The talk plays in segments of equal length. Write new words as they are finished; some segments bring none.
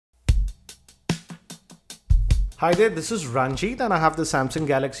Hi there, this is Ranjit and I have the Samsung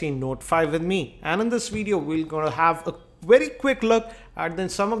Galaxy Note 5 with me, and in this video we're going to have a very quick look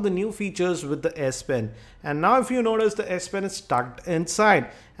at some of the new features with the S Pen. And now if you notice, the S Pen is tucked inside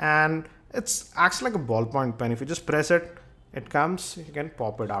and it acts like a ballpoint pen. If you just press it, it comes, you can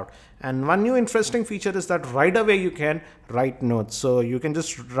pop it out. And one new interesting feature is that right away you can write notes. So you can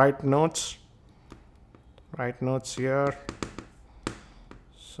just write notes here,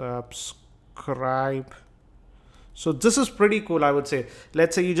 subscribe. So this is pretty cool, I would say.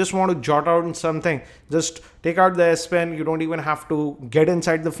 Let's say you just want to jot out something, just take out the S Pen. You don't even have to get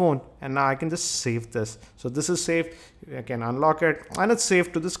inside the phone, and now I can just save this. So this is saved. I can unlock it and it's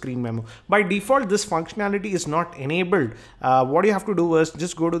saved to the screen memo. By default, this functionality is not enabled. What you have to do is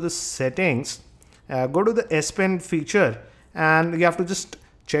just go to the settings, go to the S Pen feature, and you have to just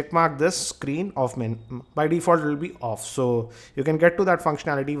check mark this screen off. By default it will be off, so you can get to that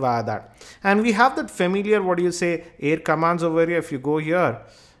functionality via that. And we have that familiar, what do you say, air commands over here. If you go here,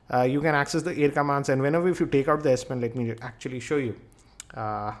 you can access the air commands, and whenever if you take out the S Pen, let me actually show you.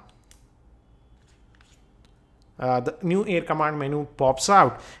 The new air command menu pops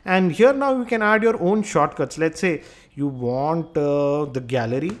out, and here now you can add your own shortcuts. Let's say you want the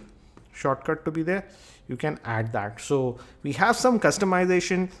gallery shortcut to be there, you can add that. So we have some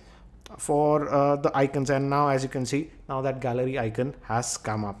customization for the icons, and now as you can see, now that gallery icon has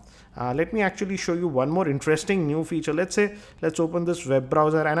come up. Let me actually show you one more interesting new feature. Let's open this web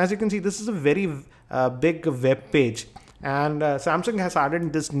browser, and as you can see, this is a very big web page, and Samsung has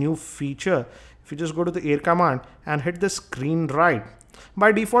added this new feature. If you just go to the air command and hit the screen right,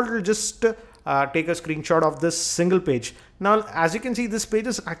 by default it will just take a screenshot of this single page. Now as you can see, this page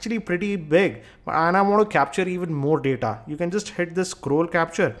is actually pretty big, and I want to capture even more data. You can just hit this scroll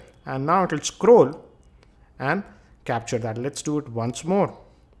capture, and now it will scroll and capture that. Let's do it once more.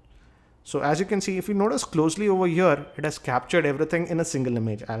 So as you can see, if you notice closely over here, it has captured everything in a single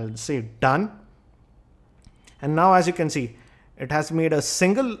image. I'll say done, and now as you can see, it has made a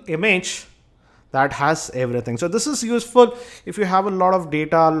single image that has everything. So this is useful if you have a lot of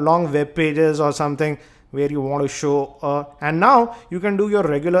data, long web pages or something where you want to show, and now you can do your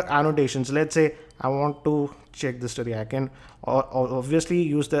regular annotations. Let's say I want to check the story. I can obviously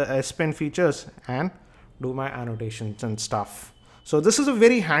use the S Pen features and do my annotations and stuff. So this is a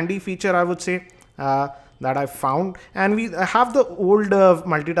very handy feature, I would say, that I found. And we have the old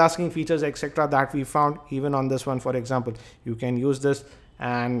multitasking features, etc., that we found even on this one. For example, you can use this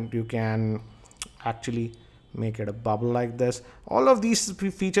and you can actually make it a bubble like this. All of these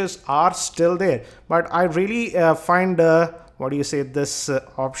features are still there, but I really find what do you say, this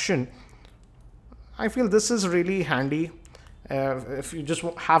option, I feel this is really handy. If you just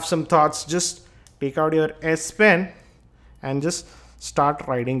have some thoughts, just take out your S Pen and just start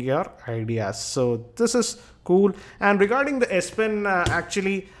writing your ideas. So this is cool. And regarding the S Pen,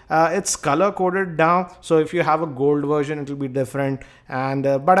 actually it's color coded down, so if you have a gold version it will be different, and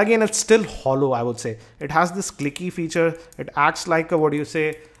but again it's still hollow, I would say. It has this clicky feature. It acts like a, what do you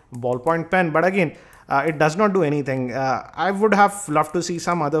say, ballpoint pen, but again it does not do anything. I would have loved to see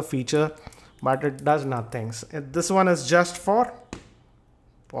some other feature, but it does nothing. This one is just for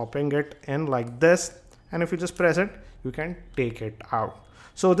popping it in like this, and if you just press it, you can take it out.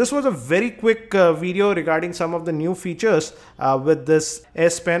 So this was a very quick video regarding some of the new features with this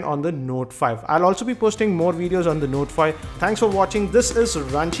S Pen on the Note 5. I'll also be posting more videos on the Note 5. Thanks for watching. This is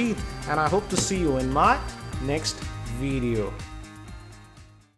Ranjit, and I hope to see you in my next video.